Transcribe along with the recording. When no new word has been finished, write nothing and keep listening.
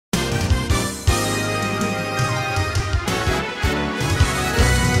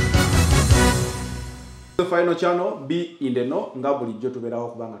The final channel be in the know nga bulijjo tubeerawo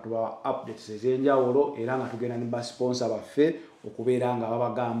kubanga tubawa updates ez'enjawulo era nga tugenda ne ba sponsor baffe okubeera nga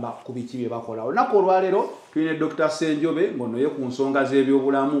babagamba ku biki bye bakola. Olunaku olwaleero tulina Dr.Senjobe ng'ono ye ku nsonga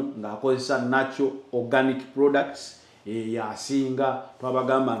z'ebyobulamu ng'akozesa natural organic products yasinga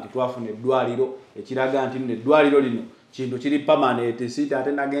twabagamba nti twafuna eddwaliro ekiraga nti eddwaliro lino kintu kiri permanent sita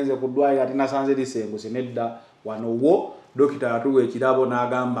ate nagenze ku ddwaliro ate nasanze lisenguse nedda wano wo dokita yatuwa ekirabo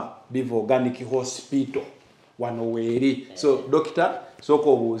n'agamba Biva Organic Hospital wano weeri. So dokita sooka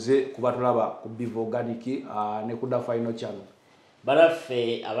obuuze kuba tulaba ku Biva Organic ne ku The Final Channel.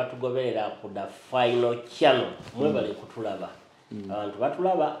 Baraffe abatugoberera ku The Final Channel mwebale kutulaba. Abantu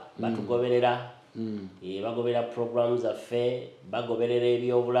batulaba batugoberera bagoberera programs zaffe bagoberera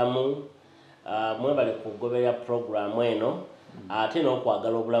ebyobulamu mwebale kugoberera program eno ate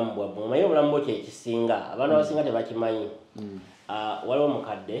n'okwagala obulamu bwammwe. Omanyi obulamu bwo kyekisinga abantu abasinga tebakimanyi. Waliwo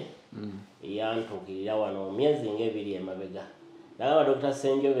mukadde yantuukirira wano myezi ng'ebiri emabega n'agamba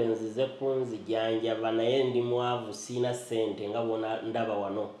Dr.Senjobe nzize kunzijanjaba naye ndi mwavu siina ssente nga bona ndaba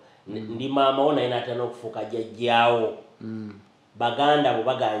wano ndi maama wo naye n'atera okufuuka jjajjaawo baganda bo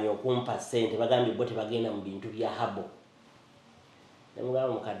baganye okumpa ssente bagambye bo tebagenda mu bintu bya habo.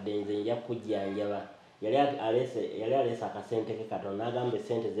 Nemugamba mukadde nze nja kujjanjaba yali alese akasente ke katono n'agamba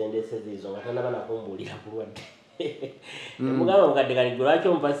essente zendeese ziizo nga tanaba nakumbuulira bulwadde. Mugamba mukadde kali lwaki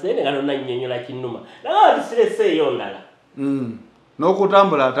ompa ssente nga tonnannyonnyola kinnuma nagamba tisireseeyo ndala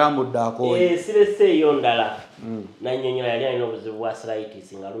n'okutambula atambudde akooye sireseeyo ndala nannyonnyola yali alina obuzibu bwa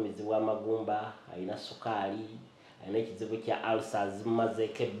arthritis nga alumizibwa amagumba alina sukaali alina ekizibu kya ulcers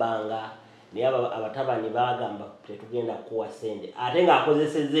mumazeeko ebbanga naye abatabani bagamba tetugenda kuwa ssente ate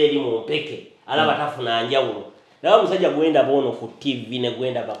ng'akozesezza eri mu mpeke alaba tafuna njawulo. Naye omusajja gwenda bono ku TV ne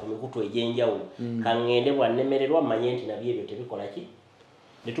gwenda ba ku mikutu egy'enjawulo kaŋŋende bwannemererwa mmanye nti nabyo ebyo tebikola ki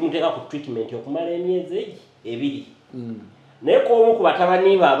ne tumuteeka ku treatment okumala emyezi ebiri. Naye k'omu ku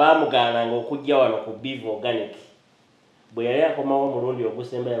batabani be abaamugaananga okujja wano ku Biva Organic bwe yali akomawo omulundi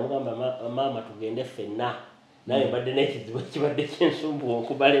ogusemba yamugamba maama tugende ffenna naye mbadde n'ekizibu ekibadde kyensumbuwa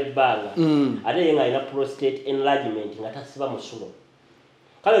okubala ebbanga ate ye ng'alina prostate enlargement nga tasiba musulo.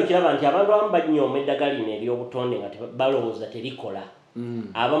 Kale okiraba nti abantu abamu banyooma eddagala lino ery'obutonde nga balowooza terikola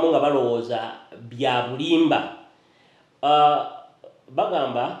abamu nga balowooza bya bulimba.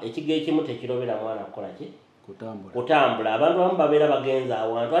 Bagamba ekigo ekimu tekirobera mwana kukola ki kutambula. Abantu abamu babeera bagenza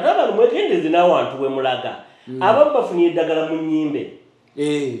awantu ate abantu mwegendeze n'awantu bwe mulaga abamu bafunye eddagala mu nnyimbe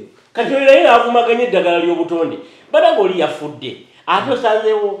kati oyo naye n'avumaganya eddagala ly'obutonde badaga oli yafudde ate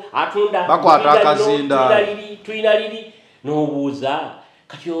osanzeewo atunda bakwata akazinda tulina liri n'obuuza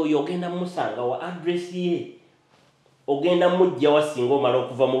kati oyo ogenda musanga wa address ye ogenda mujja wasinga omala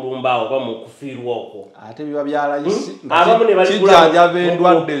okuva mu lumbaawo oba mu kufiirwa okwo ate biba byalayisi abamu ne kijjanjaba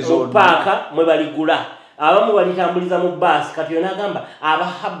endwadde zonna paaka mwe baligula abamu balitambuliza mu baasi kati oyo n'agamba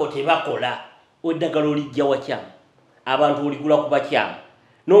abahabo tebakola eddagala olijja wakyamu abantu oligula ku bakyamu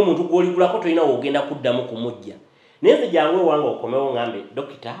n'omuntu gw'oligulako tolina wogenda kuddamu kumujja. Naye nze jangu ewange okomewo ngambe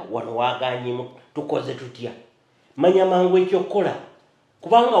dokita wano waaganyemu tukoze tutya manya mangu ekyokukola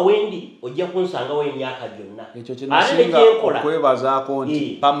kubanga wendi ojja kunsangawo emyaka gyonna. Ekyo kinosinga okwebazaako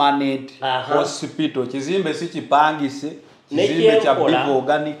nti permanent hospital kizimbe si kipangise kizimbe kya Biva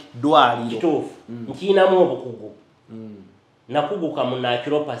Organic ddwaliro kituufu nkiyinamu obukugu nakuguka mu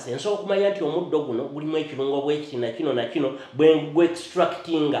naturopathy nsobola okumanya nti omuddo guno gulimu ekirungo bwekiti nakino nakino bwe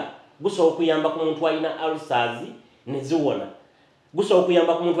extractinga gusobola okuyamba ku muntu alina ulcers ne ziwona gusobola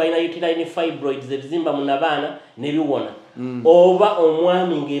okuyamba ku muntu alina uterine fibroids ebizimba mu nabaana ne biwona oba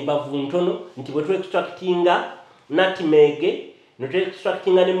omwami ng'embavu ntono nti bwe tu-extractinga nutmeg ne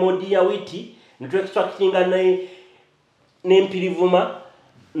tu-extractinga ne modi ya witi ne tu-extractinga n'empirivuma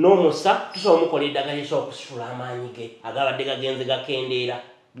n'omusa tusobola omukola eddagala esobola okusitula amaanyi ge agabadde gagenze gakendeera.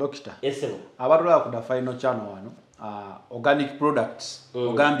 Dokita esebo abatulaba ku The Final Channel wano organic products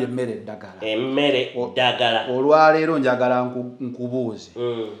ogambye emmere ddagala olwaleero njagala nkubuuze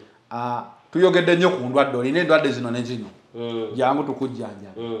tuyogedde nnyo ku ndwadde olina endwadde zino ne zino jangu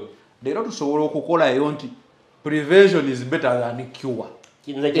tukujjanjaba leero tusobola okukolayo nti prevention is better than cure.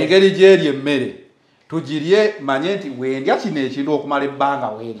 Engeri gy'eri emmere tugirye manye nti wendya kino ekintu okumala ebbanga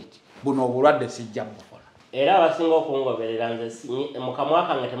weeriti buno obulwadde sijja bukola. Era abasinga okungoberera nze mu kamwa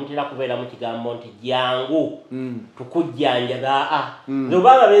kange temutera kubeeramu kigambo nti jangu tukujjanjaba nze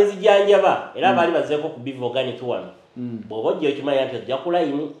obanga benzijjanjaba era baali bazeeko ku Biva Organic wano bw'oba ojja okimanya nti ojja ku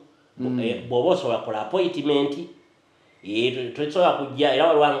layini bw'oba osobola kola appointment tosobola kujja era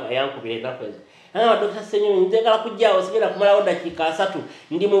waliwo yankubira ennaku ezo Dr.Senjobe nzegala kujjaawo sigenda kumalawo dakiika 3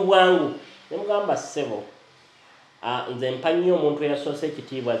 ndi mu bwangu. Nemugamba ssebo nze mpa nnyo omuntu eyasoose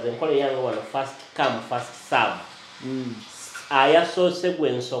ekitiibwa nze enkola yange wano first come first serve. Ayasoose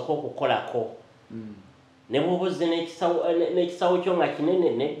gwe nsooka okukolako. Ne bw'oba ozze n'ekisawo kyo nga kinene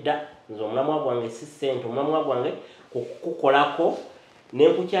nedda nze omulamwa gwange si ssente omulamwa gwange kukukolako ne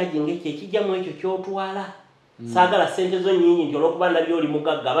nkukyajinga ekyo ekijjamu ekyo ky'otwala. Saagala ssente zo nnyingi nti olw'okuba ndabye oli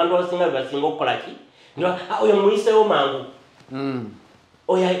mugagga abantu abasinga be basinga okukola ki oyo muyiseewo mangu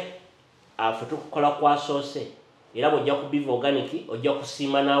oyo afe tukukola kwasoose era bw'ojja ku Biva Organic ojja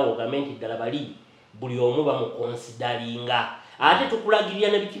kusiima naawe ogambe nti ddala bali buli omu bamukonsidalinga ate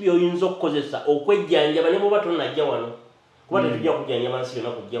tukulagirira ne biki by'oyinza okukozesa okwejjanjaba ne bw'oba tonnajja wano kuba tetujja kujjanjaba nsi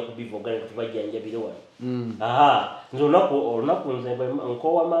yonna kujja ku Biva Organic tubajjanjabire wano. Nze olunaku nze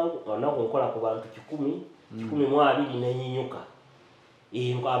nkoowa mangu olunaku nkola ku bantu 120 n'enyinyuka.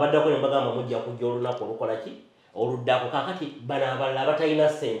 Abaddako ne mbagamba mujja kujja olunaku olukola ki oluddako kaakati bano abalala abatalina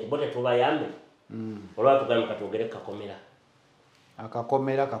ssente bo tetubayambe. Olwa tugambe katwogere Akakomera.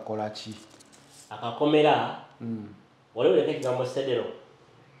 Akakomera kakola ki? Akakomera waliwo leka ekigambo sedero.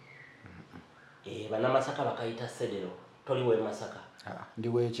 Bannamasaka bakayita sedero. Toli we Masaka. Ndi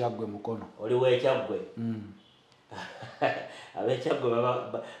w'Ekyaggwe Mukono. Oli w'Ekyaggwe. Ab'Ekyaggwe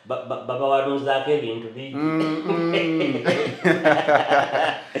babawanuuzaako ebintu bingi.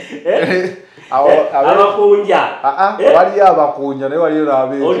 Abakunja. Waliyo abakunja naye waliyo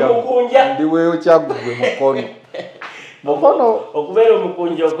ab'Ekyaggwe. Oli mukunja? Ndi w'Ekyaggwe Mukono. Mukono okubeera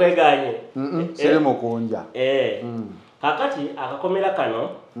omukunja okweganye. Siri mukunja. Kakati akakomera kano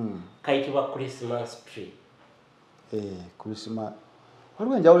kayitibwa Christmas tree. Christmas.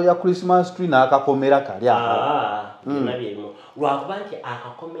 Waliwo enjawulo ya Christmas tree n'akakomera kali awo. Nabyemu. Lwakuba nti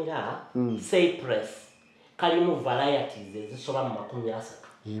akakomera cypress kalimu varieties ezisoba mu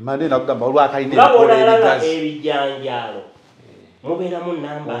 30. Mande nakugamba waliwo akalina ebikola ebijanjalo. Mubeeramu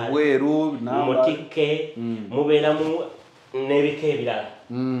namba obweru mutike mubeeramu n'ebika ebirala.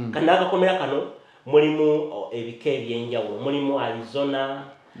 Kati n'akakomera kano mulimu ebika ebyenjawulo mulimu Arizona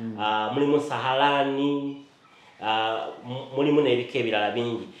mulimu Saharani mulimu n'ebika ebirala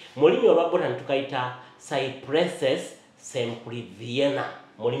bingi. Mulimi olwa botany tukayita Cypresses sempliviana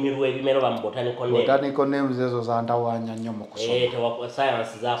mulimi lw'ebimera ba botanical name. Botanical names ezo zantawanya nnyo mu kusoma. Tewa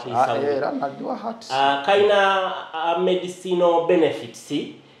science zaakuyisa. Era najua hat. Kaina medicinal benefits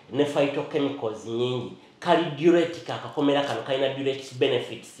ne phytochemicals nyingi. Kali diuretic akakomera kano kaina diuretic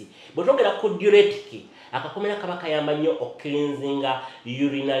benefits. Bwetwogera ku diuretic akakomera kaba kayamba nnyo cleansinga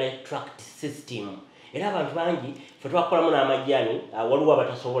urinary tract system. Era abantu bangi fe twakolamu n'amajjani waliwo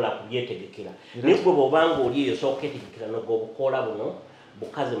abatasobola kubyetegekera. Naye gwe bw'obanga oli eyo sooka etegekera n'ogw'obukoola buno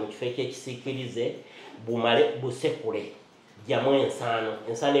bukaze mu kifo ekyekisiikirize bumale busekule jjamu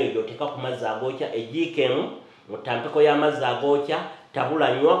ensaano eyo gy'oteeka ku mazzi agookya egiikemu mu ttampeko y'amazzi agookya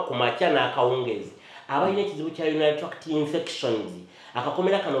tabula nywa ku makya n'akawungeezi. Abalina ekizibu kya urinary tract infections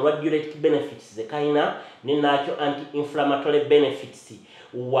akakomera kano olwa diuretic benefits ze kalina ne nakyo anti-inflammatory benefits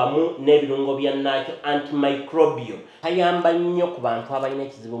wamu n'ebirungo bya nakyo antimicrobial. Kayamba nnyo ku bantu abalina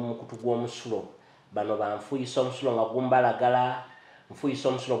ekizibu mu mukutu gw'omusulo. Bano banfuyisa omusulo nga gumbalagala, nfuyisa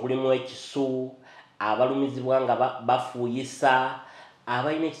omusulo gulimu ekisu, abalumizibwa nga bafuuyisa,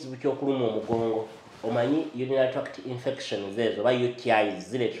 abalina ekizibu ky'okuluma omugongo. Omanyi urinary tract infections ezo ba UTIs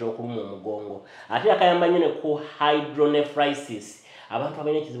zireetera okuluma omugongo. Ate akayamba nnyo ne ku hydronephritis. Abantu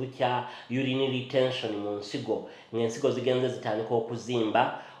abalina ekizibu kya urinary retention mu nsigo ng'ensigo zigenze zitandika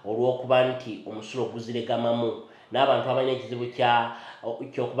okuzimba olw'okuba nti omusulo guziregamamu. N'abantu abalina ekizibu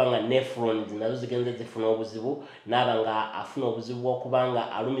ky'okuba nga nephrons nazo zigenze zifuna obuzibu n'aba nga afuna obuzibu bw'okuba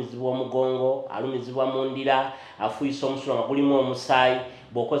nga alumizibwa omugongo, alumizibwa mu ndira, afuyisa omusulo nga gulimu omusaayi.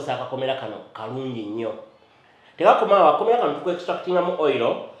 Bw'okozesa akakomera kano kalungi nnyo. Tekakomaawo akakomera kano tuku-extractingamu oil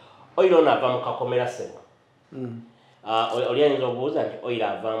ono ava mu kakomera sebo. Oli ayinza okubuuza nti oil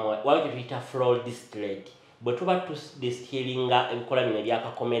avaamu waliwo kye tuyita floral distillate. Bwe tuba tudistillinga ebikola bino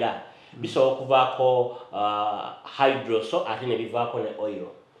ebyakakomera bisobola okuvaako hydroso ate ne bivaako ne oil.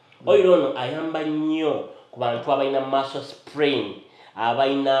 Oil ono ayamba nnyo ku bantu abalina muscle sprain,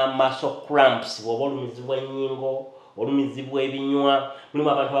 abalina muscle cramps, bw'oba olumizibwa ennyingo, olumizibwa ebinywa. Mulimu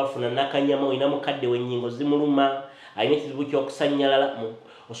abantu abafuna nakanyama olina mukadde w'ennyingo zimuluma, alina ekizibu ky'okusannyalala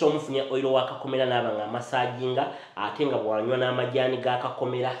osobola omufunya oil w'akakomera n'aba nga amasaajinga ate nga bw'anywa n'amajaani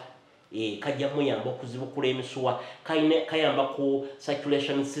g'akakomera. Kajja muyamba okuzibukula emisuwa. Kayamba ku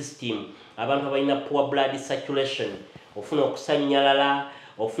circulation system. Abantu abalina poor blood circulation ofuna okusannyalala,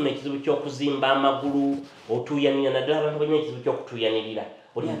 ofuna ekizibu ky'okuzimba amagulu, otuuyanirira. Naddala abantu balina ekizibu ky'okutuuyanirira.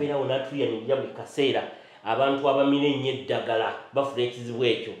 Oli abeerawo n'atuuyanirira buli kaseera. Abantu abamira ennyo eddagala bafuna ekizibu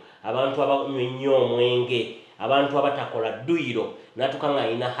ekyo. Abantu abanywa ennyo omwenge, abantu abatakola dduyiro n'atuuka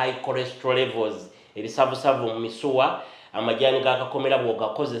ng'alina high cholesterol levels ebisavusavu mu misuwa amajani ga Akakomera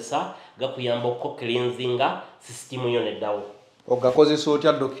bw'ogakozesa gakuyamba okukleansinga system yo neddawo. Ogakozesa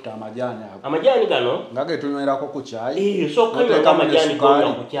otya dokita amajani ago? Amajani gano ngage tunywerako ku chai. So kanywa amajani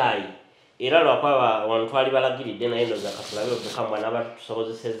gonna ku chai. Era lwakwaba abantu twali balagiridde naye ndo zakatulabe okukamwa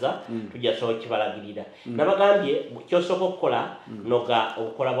n'abatusobozesezza tujja so kibalagirira. Nabagambye kyosooka okukola noga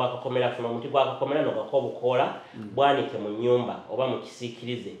obukola bwa Akakomera funa omuti gwa Akakomera nogako obukola bwanike mu nnyumba oba mu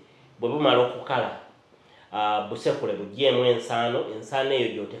kisiikirize bwe bumala okukala busekule bugyemu ensaano eyo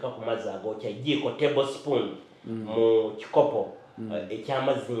gy'oteeka ku mazzi agookya jjiiko tablespoon mu kikopo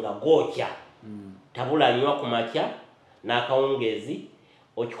eky'amazzi nga gookya tabula anywa ku makya n'akawungeezi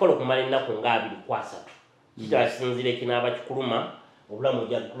okikola okumala ennaku nga 2 ku 3 kitasinzira ekinaaba kikuluma obulamu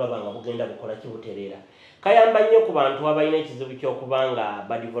ojja kulaba nga bugenda bukola kibutereera. Kayamba nnyo ku bantu abalina ekizibu ky'okuba nga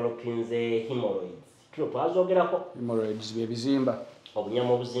badevelopinze hemorrhoids. Tuno twazogerako hemorrhoids bye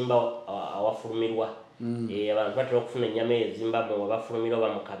obunyama obuzimba awafulumirwa. Abantu batera okufuna ennyama ezimba mu bafulumira oba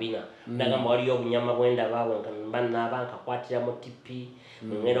mu kabina. Ndagamba waliyo obunyama bwendaba bwe naaba nkakwatira mu tipi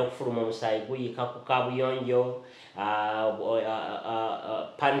ngenda okufuluma omusaayi guyika ku kabuyonjo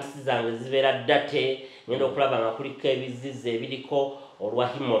pants zange zibeera ddate ngenda okulaba nga kuliko ebizizi ebiriko olwa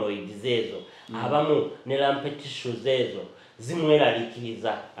hemorrhoids ezo abamu ne lampet tissues ezo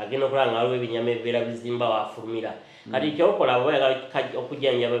zimweraliikiriza agenda okulaba nga waliwo ebinyama ebibeera bizimba wafulumira. Kati kyokola bwe oyagala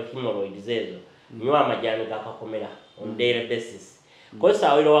okujjanjaba hemorrhoids ezo nywa amajani ga Akakomera on daily basis. Kozesa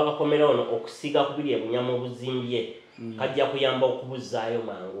awiro wa Akakomera ono okusiga kubiri ebunyama obuzimbye kajja kuyamba okubuzaayo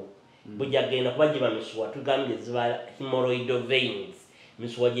mangu. Bujja genda kuba giba misuwa tugambye ziba hemorrhoidal veins.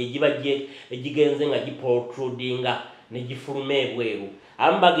 Misuwa gye giba egigenze nga giprotrudinga ne gifuluma ebweru.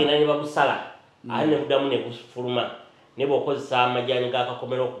 Abamu bagenda ne babusala ate ne buddamu ne bufuluma. Ne bw'okozesa amajani ga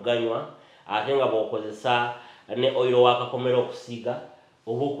Akakomera okuganywa ate nga bw'okozesa ne oilo wa Akakomera okusiiga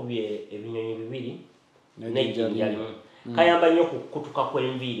oba okubye ebinyonyi bibiri n'ejjinja limu. Kayamba nnyo kukutuka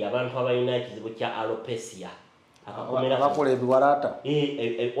kw'enviiri abantu abalina ekizibu kya alopecia. Akakomera bakola ebiwalaata.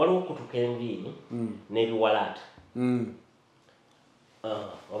 Waliwo okutuka enviiri n'ebiwalaata.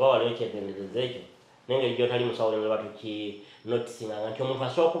 Oba waliwo ekyegendereza ekyo n'engeri gy'otali musawo ne batuki-noticinga nga nti omuntu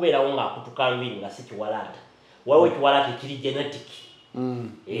asobola okubeerawo ng'akutuka nviiri nga si kiwalaata. Waliwo ekiwalaata ekiri genetic.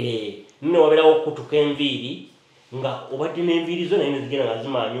 Nne wabeerawo okutuka enviiri nga obadde n'enviiri zo naye nezigenda nga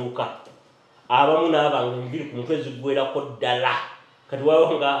zimaanyuuka. Abamu n'abanga enviiri ku mutwe ziggwerako ddala. Kati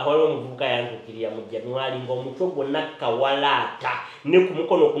waliwo omuvubuka yantuukirira mu January ng'omutwe gwonna kawalaata ne ku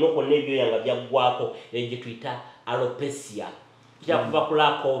mukono kuno kwonna ebyoya nga byaggwako gye tuyita alopecia. Kyakuva ku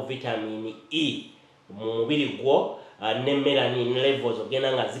lack of vitamin E mu mubiri gwo ne melanin levels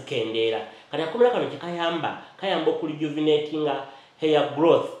ogenda nga zikendeera. Kati Akakomera kano kayamba okurejuvenatinga hair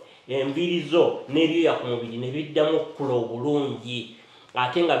growth. Enviiri zo n'ebyoya ku mubiri ne biddamu okukula obulungi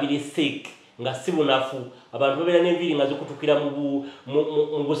ate nga biri thick nga si bunafu. Abantu babeera n'enviiri nga zikutukira mu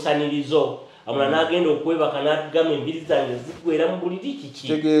busanirizo. Amala n'agenda okwebaka n'agamba enviiri zange ziggwera mu buliri kiki.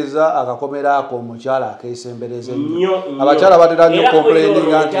 Kitegeeza Akakomera ako omukyala akeesembereza ennyo. Abakyala batera nnyo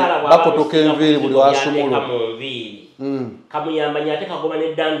complaininga nti bakutuka enviiri buli wasumulwa. Kamuyamba nnyo ate kagoba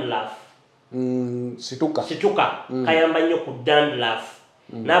ne dandruff. Situka. Kayamba nnyo ku dandruff.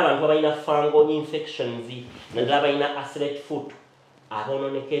 N'abantu abalina fungal infections naddala abalina athlete foot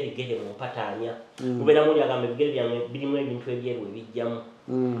aboononeka ebigere mu mpataanya. Mubeera muli agamba ebigere byange birimu ebintu ebyeru ebijjamu.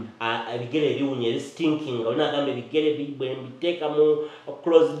 Ebigere ebiwunya ebistinking olina agamba ebigere bwe mbiteeka mu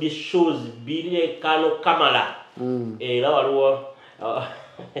closed shoes bireekaano kamala. Era waliwo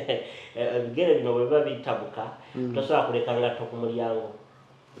ebigere bino bwe biba bitabuka tosobola kuleka ngatto ku mulyango.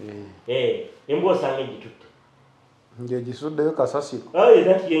 Embwa osanga egitutte. Ngegisuddeyo kasasiro.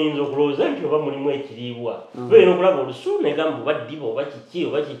 Era nti yinza okulowooza nti oba mulimu ekiriibwa. Tuyina okulaba olusu negamba oba ddiba oba kiki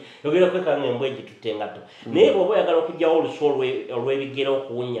oba ki yogera kwekanga embwa egitutte engatto. Naye bw'oba oyagala okuggyawo olusu olw'ebigere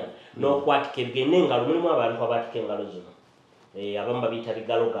okuwunya n'okwatika ebigere n'engalo mulimu abantu abatika engalo zino. Abamu babiyita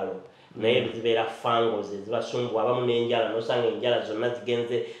bigalogalo naye zibeera fangos ezibasumbuwa abamu n'enjala n'osanga enjala zonna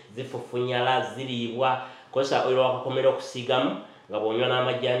zigenze zifufunyala ziriibwa. Kozesa oilo wa Akakomera okusiigamu nga bw'onywa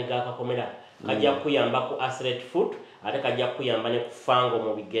n'amajjaani ga Akakomera. Kajja kuyamba ku athlete foot ate kajja kuyamba ne ku fango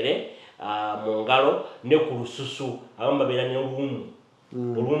mu bigere mu ngalo ne ku lususu. Abamu babeera n'oluwumu.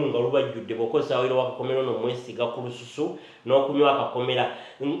 Oluwumu nga lubajjudde bw'okozesa oilo wa Akakomera ono mwesiga ku lususu n'okunywa Akakomera.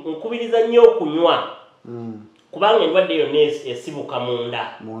 Nkubiriza nnyo okunywa kubanga endwadde yonna esibuka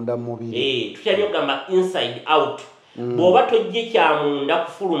munda mu mubiri. Tutya nnyo okugamba inside out. Bw'oba tojje kya munda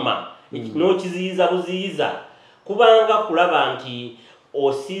kufuluma n'okiziyiza buziyiza kubanga kulaba nti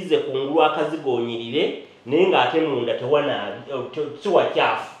osiize kungulu akazigoonyirire naye ng'ate munda si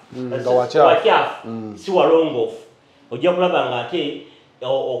wakyafu si walongoofu ojja kulaba ng'ate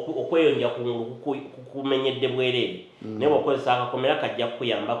okweyonja kumenyedde bwerere naye okozesa akakomera kajja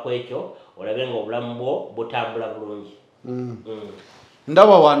kukuyamba ku ekyo olabe nga obulamu bwo butambula bulungi.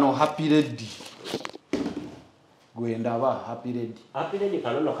 Ndaba wano Happy Lady gwe ndaba Happy Lady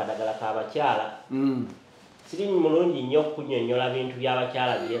kanono kadagala k'abakyala siri mulungi nnyo okunyonnyola bintu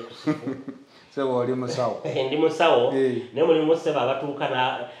by'abakyala byekusifu. Sebo oli musawo. Ndi musawo naye mulimu ssebo abatuuka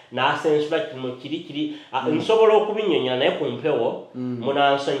n'asensula kiri nsobola okubinnyonnyola naye ku mpewo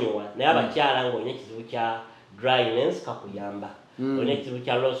munansonyiwa naye abakyala ng'olina ekizibu kya dryness kakuyamba olina ekizibu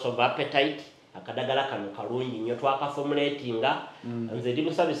kya loss of appetite akadagala kano kalungi nnyo twakaformulatinga nze ndi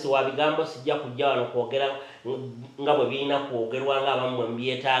musabisi wa bigambo sijja kujja wano kwogera nga bwe birina kwogerwa nga abamu bwe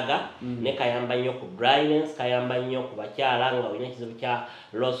mbyetaaga ne kayamba nnyo ku dryness kayamba nnyo ku bakyala nga olina ekizibu kya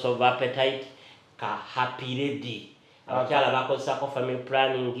loss of appetite ka Happy Lady. Abakyala bakozesako family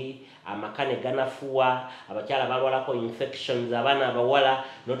planning amaka ne ganafuwa abakyala balwalako infections abaana abawala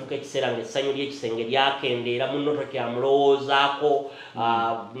notuka ekiseera ng'essanyu ly'ekisenge lyakendeera munno tokyamulowoozaako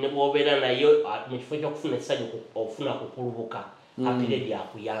ne bw'obeera naye mu kifo ky'okufuna essanyu ofuna kukulubuka Happy Lady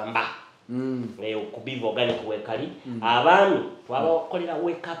akuyamba ku Biva organic wekali abaami twabakolera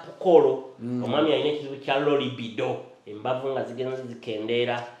wake up call omwami alina ekizibu kya low libido embavu nga zigenze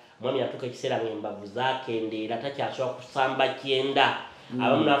zikendeera mwami atuka ekiseera ng'embavu zakendeera takyasobola kusamba kyenda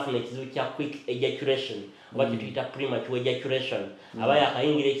abamu n'afuna ekizibu kya quick ejaculation oba kyetuyita premature ejaculation aba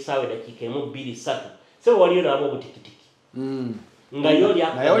yakayingira ekisaawe dakiika 1-2-3 so waliyo nabo obutikitiki nga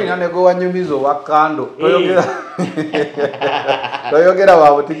naye olina ne gwe wanyumiza owa kando toyogera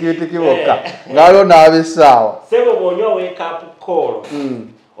wa butikitiki bokka ngaaliwo n'ab'essaawa sebo bw'onywa wake up call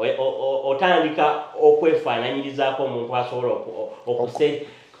otandika okwefaananyirizaako omuntu asobola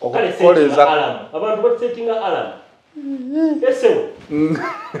okukoleza abantu basettinga alarm esewo mu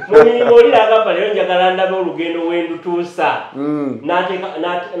mirimu oli agamba leero njagala ndabe olugendo wendutuusa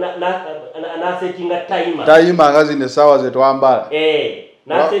n'asettinga tayima nga zino essaawa ze twambala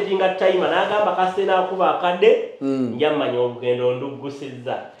n'asettinga tayima n'agamba kasite n'akuba akadde nja mmanya olugendo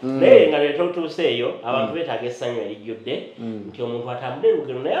nduggusizza naye nga letotuuse eyo abantu beetaaga essanyu erijjudde nti omuntu atambule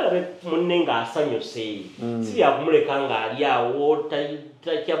olugendo naye alabe munne ng'asanyuse si byakumuleka ng'ali awo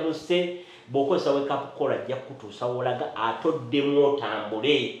takyabuse bw'okozesa wake up call ajja kutuusa wolaga atoddemu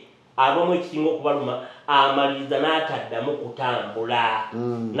otambule abamu ekisinga okubaluma amaliriza n'ataddamu kutambula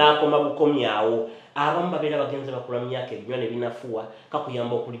n'akoma bukomyawo abamu babeera bagenze bakula mu myaka ebinywa ne binafuwa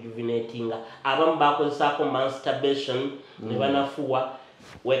kakuyamba okulijuvenatinga abamu bakozesaako masturbation ne banafuwa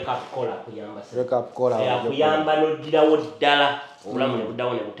wake up call akuyamba n'oddirawo ddala obulamu ne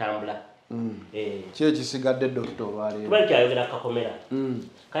buddawo ne butambula. Ki ekisigadde dokita olwaleero? Tubali kyayogera Akakomera.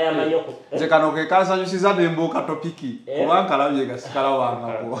 Kayamba nnyo nze kano ke kansanyusiza nembuuka topiki kuba nkalabye gasikala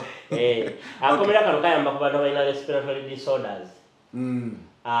wangako. Akakomera kano kayamba ku bantu abalina respiratory disorders.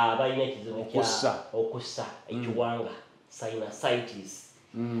 Abalina ekizibu kya okussa ekiwanga sinusitis.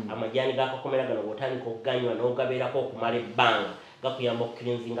 Amajaani g'Akakomera gano bw'otandika okuganywa n'ogabeerako okumala ebbanga gakuyamba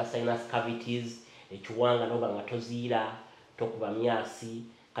okucleansinga sinus cavities ekiwanga n'oba nga toziira tokuba myasi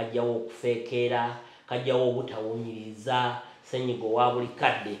kajjawo okufeekeera kajjawo obutawunyiriza ssenyiga owa buli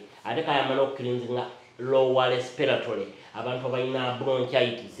kadde ate kayamba n'okukirinzinga lower respiratory abantu abalina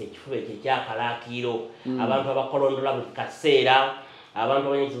bronchitis ekifuba ekyo ekyakalaakiro abantu abakolondola buli kaseera abantu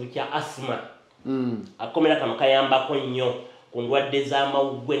abalina ekizibu kya asima Akakomera kano kayambako nnyo ku ndwadde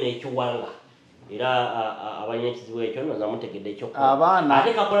z'amawuggwe n'ekiwanga era abalina ekizibu ekyo noza mutegedde ekyokuba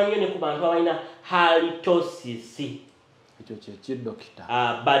ate kakola nnyo ne ku bantu abalina halitosis ekyo kyeki dokita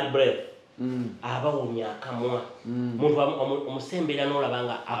bad breath abawunya akamwa muntu omusembeera n'olaba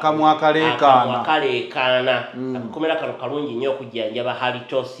nga akamwa akaleekaana Akakomera kano kalungi nnyo okujjanjaba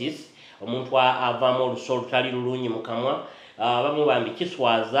halitosis omuntu avaamu olusu olutali lulungi mu kamwa abamu bambi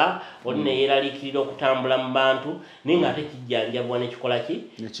kiswaza oli ne yeeraliikirira okutambula mu bantu naye ng'ate kijjanjabwa ne kikola ki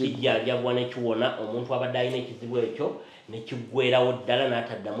kijjanjabwa ne kiwona omuntu abadde alina ekizibu ekyo ne kiggweerawo ddala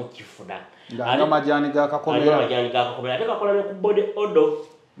n'ataddamu kifuna amajaani g'Akakomera ate kakola ne ku body odor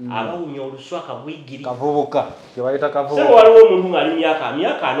abawunya olusu akabwigiri kavubuka kebayita kavubuka so waliwo omuntu ng'ali myaka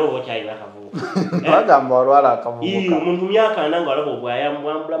ana oba okyalina kavubuka bagamba olwala akavubuka omuntu myaka ana ng'alaba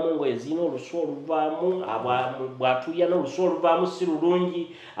bw'ayambulamu engoye zirina olusu oluvaamu bw'atuuya n'olusu oluvaamu si lulungi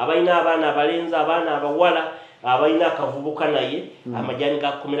abalina abaana abalenzi abaana abawala abalina akavubuka naye amajaani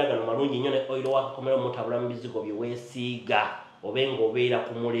g'Akakomera gano malungi nnyo ne oilo w'Akakomera omutabula mu bizigo bye weesiiga obenga obeera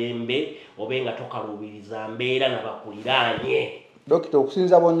ku mulembe obenga tokaluubiriza mbeera nabakuliraanye. Dokita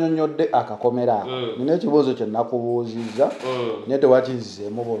okusinza bw'onnyonnyodde Akakomera ako nina ekibuuzo kye nakubuuzizza naye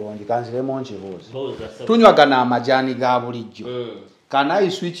tewakizizeemu bulungi kanziremu nkibuuze tunywagana amajaani ga bulijjo kana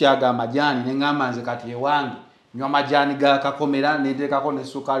iswitch aga amajaani ne ngamba nze kati ewange nywa majani ga Akakomera n'enteekako ne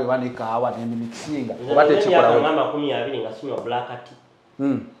sukali oba ne kaawa ne mixinga oba tekikola we ngamba 20 nga sinywa black tea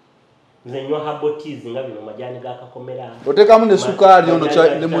nze nywa herbal teas nga bino majani ga Akakomera oteekamu ne sukali ono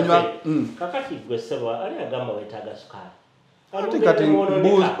ne munywa kakati gwe ssebo ali agamba weetaaga sukali ate kati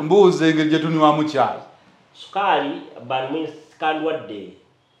mbuuze engeri gye tunywamu caayi sukali banmu sikandwadde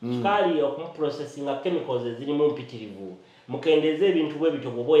sukali okumuprocessinga chemicals ezirimu mpitirivu mukendeze ebintu bwe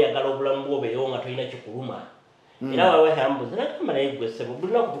bityo bw'oba oyagala obulamu bwo obeerewo nga tolina kikuluma era waliwo hambuzi nagamba naye gwe ssebo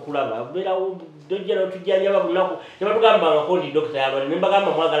buli lunaku tukulaba obeerawo tojjala otujjanjaba buli lunaku tebatugambanga ndi dokita yalwadde ne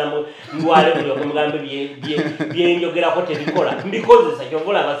mbagamba mwagala ndwale buli oku mugambe byenjogerako tebikola mbikozesa kyova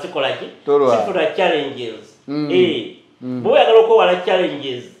olaba sikola ki sifuna challenges bwe oyagala okwewala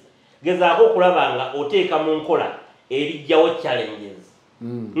challenges gezaako okulaba nga oteeka mu nkola erijjawo challenges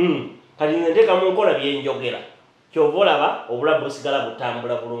kati nze nteeka mu nkola byenjogera kyova olaba obulamu busigala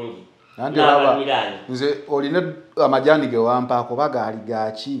butambula bulungi nze olina amajani ge wampaako bagaali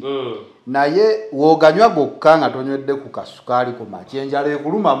gaaki naye wooganywa gokka nga tonywedde ku kasukaali ku makya enjala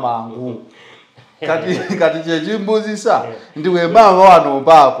ekuluma mangu kati kyekimbuuzisa nti wembaava wano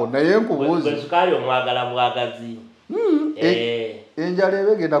mpaako naye nkubuuzi sukaali omwagala bwagazi enjala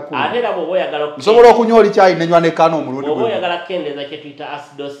ebegenda ate era bw'oba oyagala nsobola okunywa oli kyayi nenywa ne kano omulundi bw'oba oyagala kukendeeza kye tuyita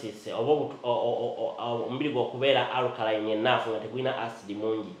acidosis oba omubiri gwe okubeera alkaline enough nga tegulina acid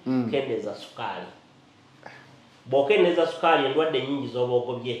mungi kendeeza sukaali bw'okendeeza sukaali endwadde nnyingi z'oba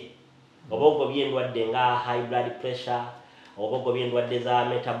ogobye endwadde nga high blood pressure oba ogobye endwadde za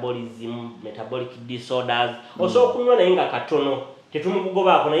metabolic disorders osobola okunywa naye nga katono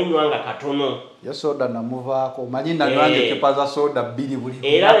tetumukugobaako naye nywa nga katono ya soda namuvaako omanyi nanwange kepa za soda 2 buli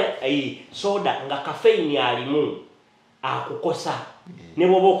era soda nga kafeini alimu akukosa ne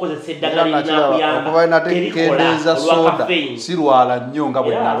bwoba okozesa eddagala linakuyamba terikola soda sirwala nnyo nga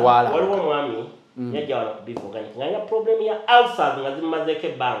bwe nalwala waliwo omwami yajja wano ku Biva Organic nga alina problem ya ulcers nga zimumazeeko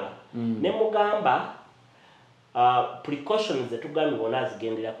ebbanga ne mugamba precautions zetugambye bona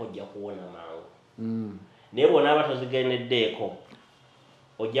azigenderako ojja kuwona mangu naye bwonaaba tozigendeddeeko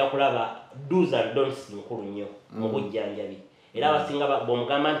ojja kulaba do's and don'ts nkulu nnyo mu bujjanjabi era abasinga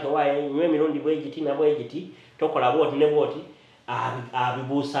bw'omugamba nti owaaye nywa emirundi bwegiti na bwegiti tokola bwoti ne bwoti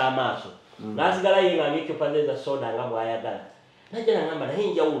abibuusa amaaso n'asigala yengambye ekyupa ze za soda nga bw'ayagala najja nagamba naye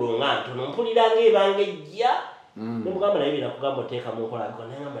enjawulo nga ntono mpulira ng'ebanga ejja ne mugamba naye binakugamba oteeka mu nkola biko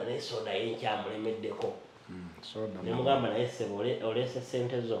nagamba naye soda ye nkyamulemeddeko ne mugamba naye sebo oleese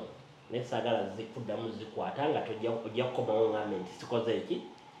ssente zo naye saagala zikuddamu zikwata nga ojja kukomawo ngambe nti sikoze eki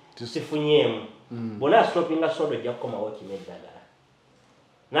sifunyeemu bwona asitopinga soda ojja kukomawo kima eddagala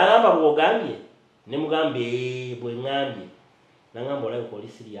n'agamba bw'ogambye ne mugambe bwe ŋŋambye n'agamba olabika oli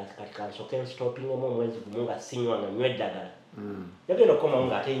sirias kati kansooke nsitopingemu omwezi gumu nga sinywa nga nywa eddagala yagenda okukomawo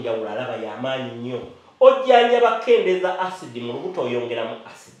ng'ate enjawulo alaba y'amaanyi nnyo ojjanjaba kendeeza acidi mu lubuto oyongeramu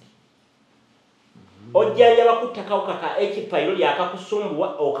acidi ojjanjaba kutta kawuka ka ekipayiro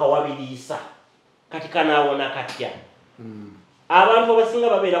lyakakusumbuwa okawabiriisa kati kanaawona katya abantu abasinga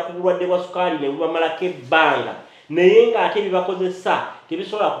babeera ku bulwadde bwa sukaali ne bubamalako ebbanga naye ng'ate ebibakozesa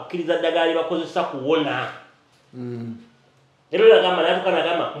tebisobola kukkiriza ddagala lyebakozesa kuwona era olagamba natuka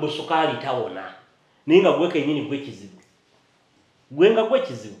nagamba mbu sukaali tawona naye nga gwe kennyini gwe kizibu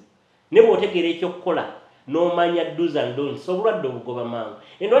ne bw'otegeera ekyokukola n'omanya do's and don'ts obulwadde obugoba mangu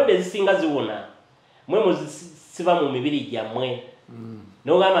endwadde ezisinga ziwona mwe muzisiba mu mibiri gyammwe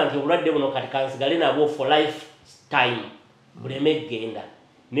n'ogamba nti obulwadde buno kati kansigale nabwo for life time buleme genda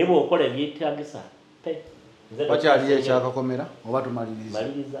ne bw'okola ebyetagisa wakyaliyo ekyakakomera oba tumaliriza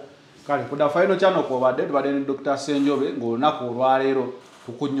kale kuda final channel kwobadde tubadde ne Dr.Senjobe ng'olunaku olwaleero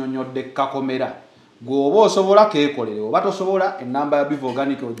tukunnyonnyodde Kakomera gwoba osobola keekolere oba tosobola ennamba ya Biva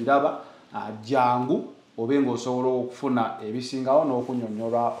Organic ogiraba jangu obe ng'osobola okufuna ebisingawo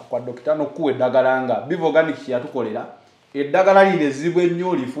n'okunnyonnyola kwa dokita n'okkuwa eddagala nga Biva Organic kyeyatukolera eddagala lino ezibu ennyo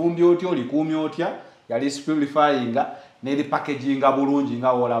olifumbye otya olikuumya otya yali purifyinga n'eri packaginga bulungi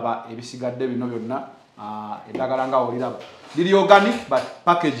nga olaba ebisigadde bino byonna eddagala nga oliraba liri organic but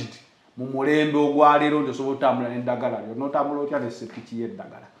packaged mu mulembe ogwaleero nti osobola otambula n'eddagala lyonna otambula otya n'essepiki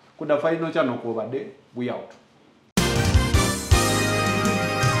y'eddagala kuda final channel kwobadde we out.